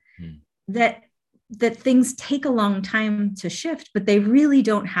years, that things take a long time to shift, but they really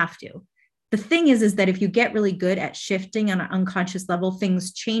don't have to. The thing is that if you get really good at shifting on an unconscious level,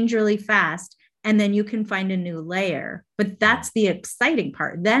 things change really fast and then you can find a new layer. But that's the exciting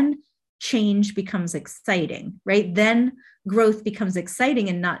part. Then change becomes exciting, right? Then growth becomes exciting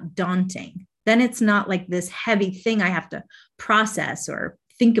and not daunting. Then it's not like this heavy thing I have to process or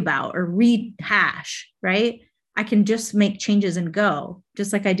think about or rehash, right? I can just make changes and go,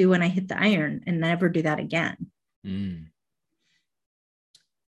 just like I do when I hit the iron and never do that again.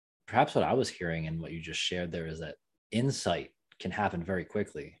 Perhaps what I was hearing and what you just shared there is that insight can happen very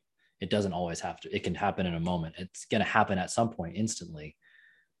quickly. It doesn't always have to. It can happen in a moment. It's going to happen at some point instantly.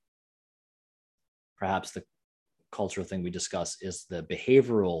 Perhaps the cultural thing we discuss is the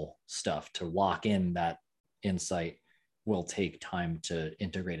behavioral stuff to lock in that insight will take time to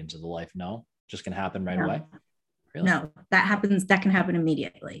integrate into the life. No, just going to happen right away. Really? No, that can happen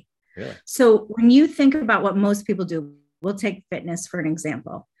immediately. Really? So when you think about what most people do, we'll take fitness for an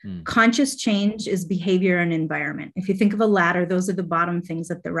example. Conscious change is behavior and environment. If you think of a ladder, those are the bottom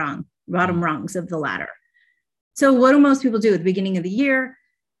things at the bottom rungs of the ladder. So what do most people do at the beginning of the year?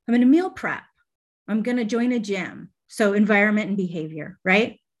 I'm going to meal prep. I'm going to join a gym. So environment and behavior,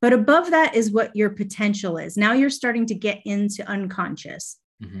 right? But above that is what your potential is. Now you're starting to get into unconscious.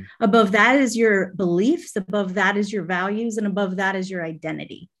 Above that is your beliefs. Above that is your values. And above that is your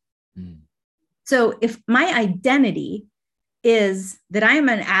identity. So if my identity is that I'm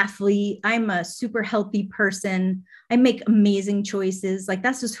an athlete, I'm a super healthy person, I make amazing choices, like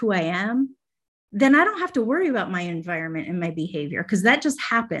that's just who I am, then I don't have to worry about my environment and my behavior because that just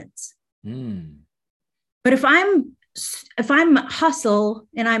happens. But if I'm hustle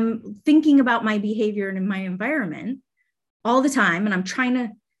and I'm thinking about my behavior and in my environment all the time, and I'm trying to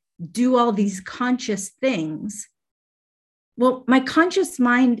do all these conscious things, well, my conscious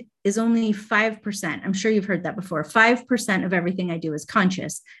mind is only 5%. I'm sure you've heard that before. 5% of everything I do is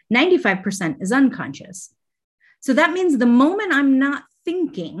conscious. 95% is unconscious. So that means the moment I'm not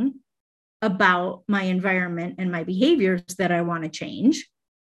thinking about my environment and my behaviors that I want to change,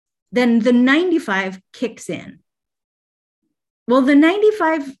 then the 95 kicks in. Well, the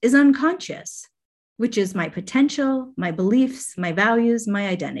 95 is unconscious, which is my potential, my beliefs, my values, my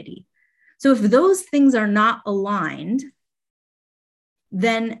identity. So if those things are not aligned,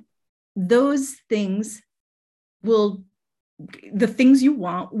 then those things the things you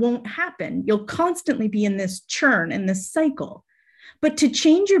want won't happen. You'll constantly be in this churn, in this cycle. But to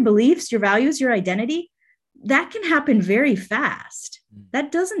change your beliefs, your values, your identity, that can happen very fast.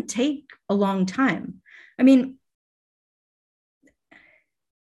 That doesn't take a long time. I mean,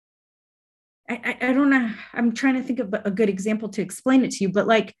 I don't know. I'm trying to think of a good example to explain it to you, but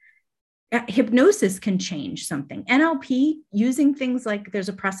like hypnosis can change something. NLP, using things like there's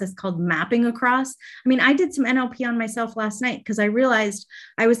a process called mapping across. I mean, I did some NLP on myself last night because I realized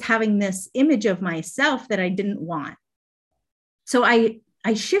I was having this image of myself that I didn't want. So I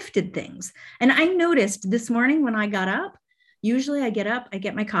shifted things. And I noticed this morning when I got up, usually I get up, I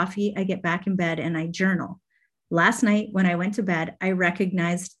get my coffee, I get back in bed and I journal. Last night when I went to bed, I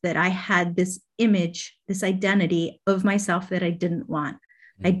recognized that I had this image, this identity of myself that I didn't want.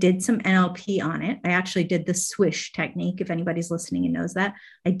 I did some NLP on it. I actually did the swish technique. If anybody's listening and knows that,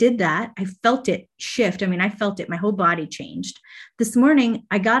 I did that. I felt it shift. I mean, I felt it. My whole body changed. This morning,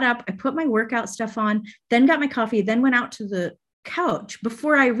 I got up, I put my workout stuff on, then got my coffee, then went out to the couch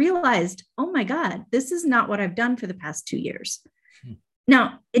before I realized, oh my God, this is not what I've done for the past 2 years.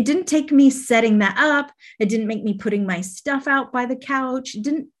 Now, it didn't take me setting that up. It didn't make me putting my stuff out by the couch.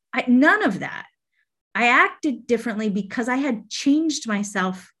 None of that. I acted differently because I had changed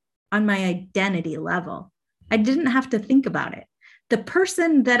myself on my identity level. I didn't have to think about it. The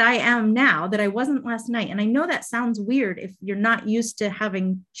person that I am now, that I wasn't last night, and I know that sounds weird if you're not used to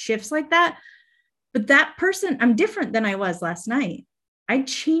having shifts like that, but that person, I'm different than I was last night. I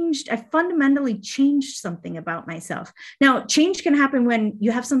fundamentally changed something about myself. Now, change can happen when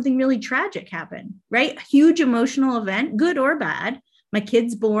you have something really tragic happen, right? A huge emotional event, good or bad. My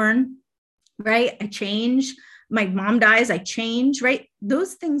kid's born, right? I change. My mom dies, I change, right?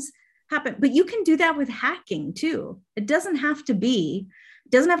 Those things happen, but you can do that with hacking too. It doesn't have to be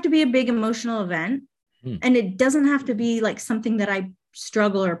a big emotional event. And it doesn't have to be like something that I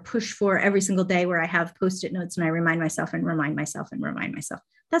struggle or push for every single day where I have Post-it notes and I remind myself and remind myself and remind myself.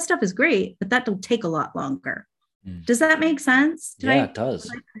 That stuff is great, but that'll take a lot longer. Does that make sense? It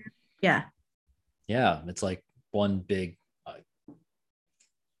does. Yeah. Yeah. It's like one big,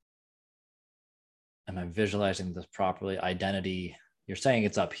 am I visualizing this properly? Identity. You're saying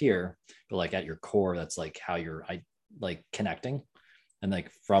it's up here, but like at your core, that's like how you're like connecting. And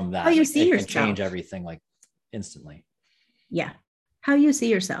like from that, how you see yourself can change everything like instantly. Yeah. How you see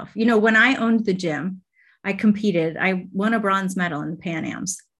yourself. You know, when I owned the gym, I competed. I won a bronze medal in the Pan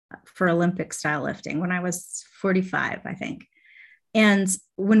Ams for Olympic style lifting when I was 45, I think. And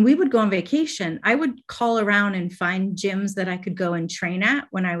when we would go on vacation, I would call around and find gyms that I could go and train at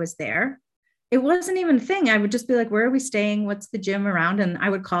when I was there. It wasn't even a thing. I would just be like, where are we staying? What's the gym around? And I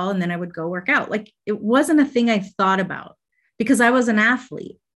would call and then I would go work out. Like it wasn't a thing I thought about because I was an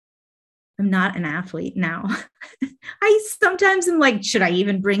athlete. I'm not an athlete now. I sometimes am like, should I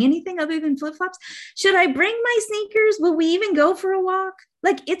even bring anything other than flip-flops? Should I bring my sneakers? Will we even go for a walk?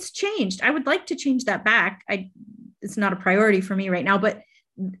 Like it's changed. I would like to change that back. It's not a priority for me right now, but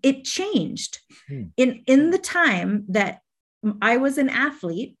it changed. In the time that I was an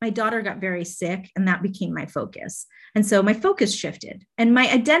athlete, my daughter got very sick and that became my focus. And so my focus shifted and my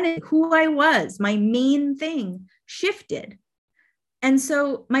identity, who I was, my main thing shifted. And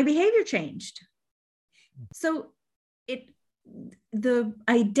so my behavior changed. So the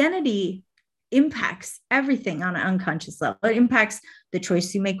identity impacts everything on an unconscious level. It impacts the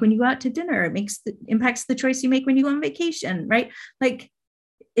choice you make when you go out to dinner. It impacts the choice you make when you go on vacation, right? Like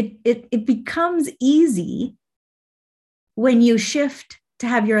it becomes easy when you shift to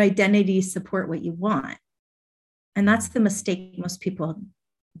have your identity support what you want. And that's the mistake most people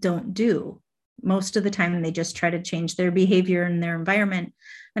don't do. Most of the time, they just try to change their behavior and their environment.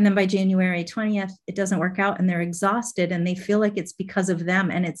 And then by January 20th, it doesn't work out and they're exhausted and they feel like it's because of them.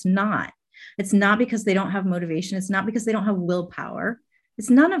 And it's not. It's not because they don't have motivation. It's not because they don't have willpower.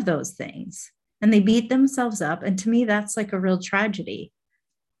 It's none of those things. And they beat themselves up. And to me, that's like a real tragedy.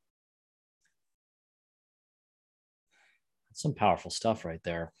 That's some powerful stuff right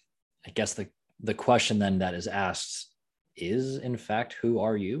there. I guess the question then that is asked is, in fact, who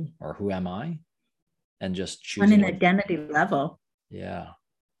are you or who am I? And just choosing on an identity level. Yeah.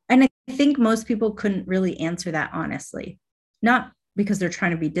 And I think most people couldn't really answer that honestly, not because they're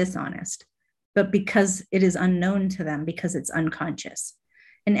trying to be dishonest, but because it is unknown to them, because it's unconscious.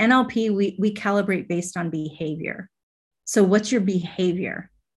 In NLP, we calibrate based on behavior. So what's your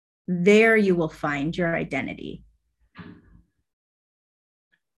behavior? There you will find your identity.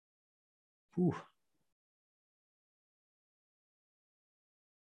 Ooh.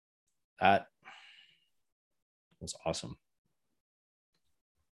 That was awesome.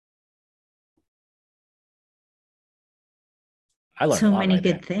 I learned so many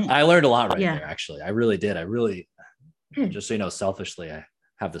good things. I learned a lot right there, actually. I really did. Just so you know, selfishly, I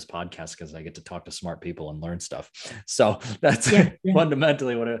have this podcast because I get to talk to smart people and learn stuff. So that's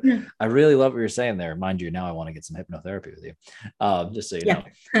fundamentally what I really love what you're saying there. Mind you, now I want to get some hypnotherapy with you. Just so you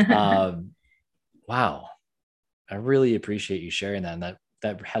know. Wow. I really appreciate you sharing that. And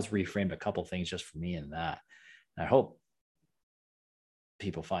that has reframed a couple things just for me in that. And I hope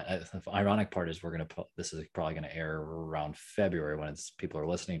people find the ironic part is this is probably going to air around February when people are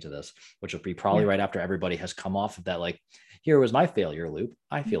listening to this, which will be probably right after everybody has come off of that, like, here was my failure loop.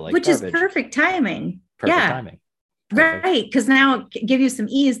 I feel like which garbage. Is perfect timing. Perfect timing. Perfect. Right. Because now give you some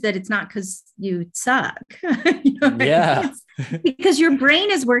ease that it's not because you suck. You know because your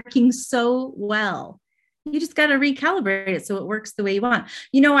brain is working so well. You just got to recalibrate it so it works the way you want.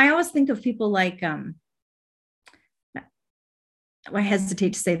 I always think of people like, I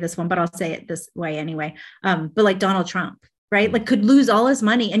hesitate to say this one, but I'll say it this way anyway. But like Donald Trump, right? Mm-hmm. Like could lose all his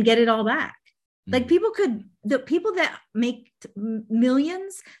money and get it all back. Mm-hmm. Like the people that make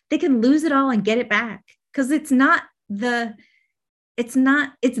millions, they can lose it all and get it back because it's them.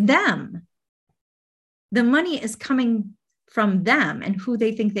 The money is coming from them and who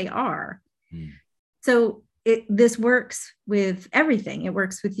they think they are. Mm. So this works with everything. It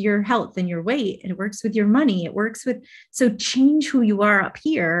works with your health and your weight. It works with your money. So change who you are up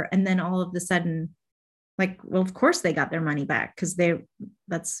here. And then all of a sudden, like, well, of course they got their money back because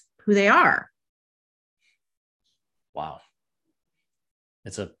that's who they are. Wow.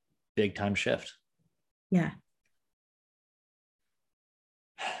 It's a big time shift.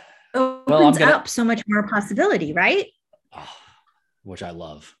 Opens up so much more possibility, right? Which I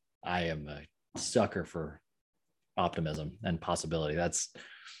love. I am a sucker for optimism and possibility. That's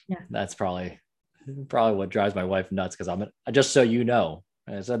probably what drives my wife nuts. Because just so you know,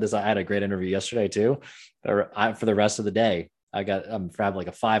 I said this, I had a great interview yesterday too. For the rest of the day, I'm have like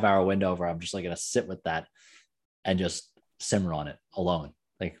a 5-hour window where I'm just like going to sit with that and just simmer on it alone,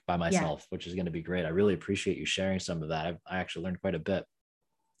 like by myself, which is going to be great. I really appreciate you sharing some of that. I actually learned quite a bit.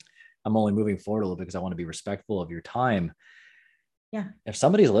 I'm only moving forward a little bit because I want to be respectful of your time. Yeah. If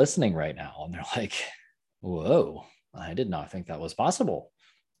somebody's listening right now and they're like, whoa, I did not think that was possible.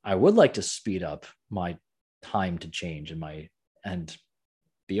 I would like to speed up my time to change and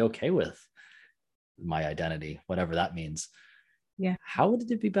be okay with my identity, whatever that means. Yeah. How would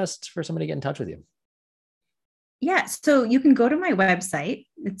it be best for somebody to get in touch with you? Yeah. So you can go to my website.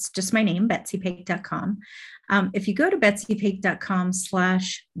 It's just my name, betsypake.com. If you go to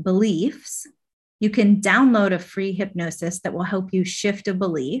betsypake.com/beliefs, you can download a free hypnosis that will help you shift a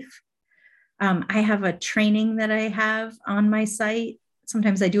belief. I have a training that I have on my site.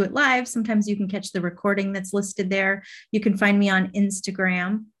 Sometimes I do it live. Sometimes you can catch the recording that's listed there. You can find me on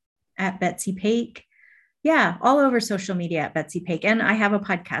Instagram at Betsy Pake. Yeah, all over social media at Betsy Pake. And I have a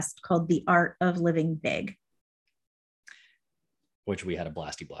podcast called The Art of Living Big, which we had a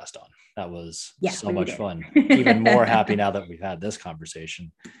blast on. That was so much fun. Even more happy now that we've had this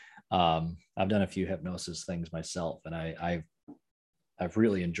conversation. I've done a few hypnosis things myself, and I've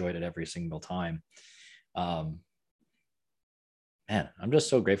really enjoyed it every single time. Man, I'm just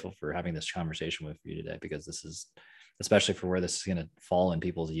so grateful for having this conversation with you today, because this is, especially for where this is going to fall in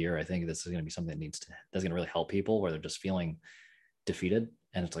people's year, I think this is going to be something that's going to really help people where they're just feeling defeated.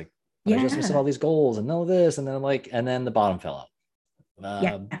 And it's like, I just missed all these goals and all this. And then the bottom fell out.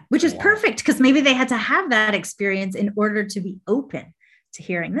 Which is perfect, because maybe they had to have that experience in order to be open to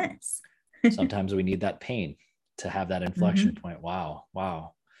hearing this. Sometimes we need that pain to have that inflection point. Wow.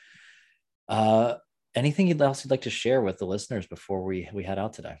 Anything else you'd like to share with the listeners before we head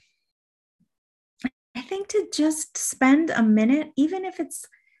out today? I think to just spend a minute, even if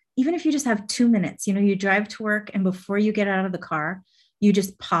you just have 2 minutes, you drive to work, and before you get out of the car, you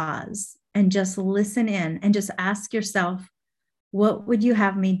just pause and just listen in and just ask yourself, what would you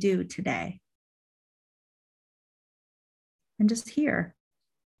have me do today? And just hear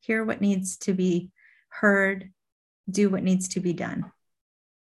what needs to be heard, do what needs to be done.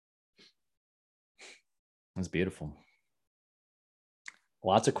 That's beautiful.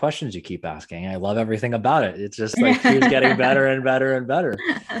 Lots of questions you keep asking. I love everything about it. It's just like keeps getting better and better and better.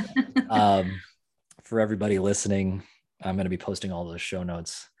 For everybody listening, I'm going to be posting all the show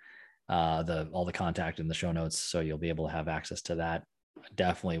notes, all the contact in the show notes, so you'll be able to have access to that. I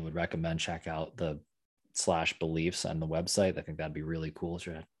definitely would recommend check out the /beliefs on the website. I think that'd be really cool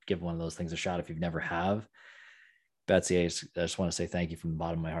to give one of those things a shot if you've never have. Betsy, I just want to say thank you from the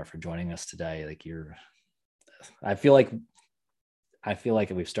bottom of my heart for joining us today. I feel like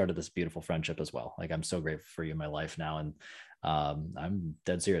we've started this beautiful friendship as well. Like, I'm so grateful for you in my life now. And I'm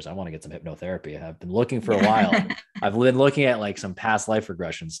dead serious. I want to get some hypnotherapy. I've been looking for a while. I've been looking at like some past life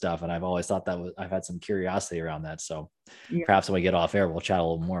regression stuff, and I've always thought I've had some curiosity around that. So perhaps when we get off air, we'll chat a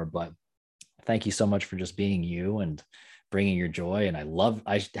little more, but thank you so much for just being you and bringing your joy. And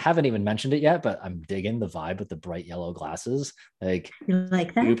I haven't even mentioned it yet, but I'm digging the vibe with the bright yellow glasses. Like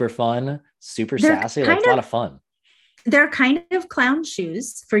that? Super fun, super sassy. Like a lot of fun. They're kind of clown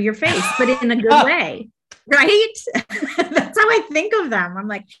shoes for your face, but in a good way. Right? That's how I think of them. I'm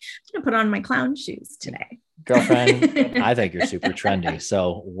like, I'm going to put on my clown shoes today. Girlfriend, I think you're super trendy.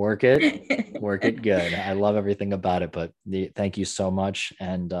 So work it good. I love everything about it, but thank you so much.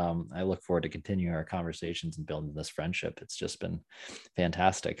 And I look forward to continuing our conversations and building this friendship. It's just been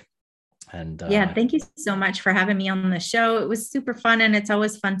fantastic. And yeah, thank you so much for having me on the show. It was super fun, and it's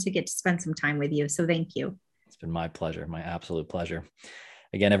always fun to get to spend some time with you. So thank you. It's been my pleasure, my absolute pleasure.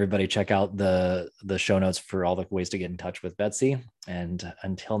 Again, everybody check out the show notes for all the ways to get in touch with Betsy. And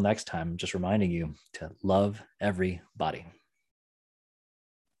until next time, just reminding you to love everybody.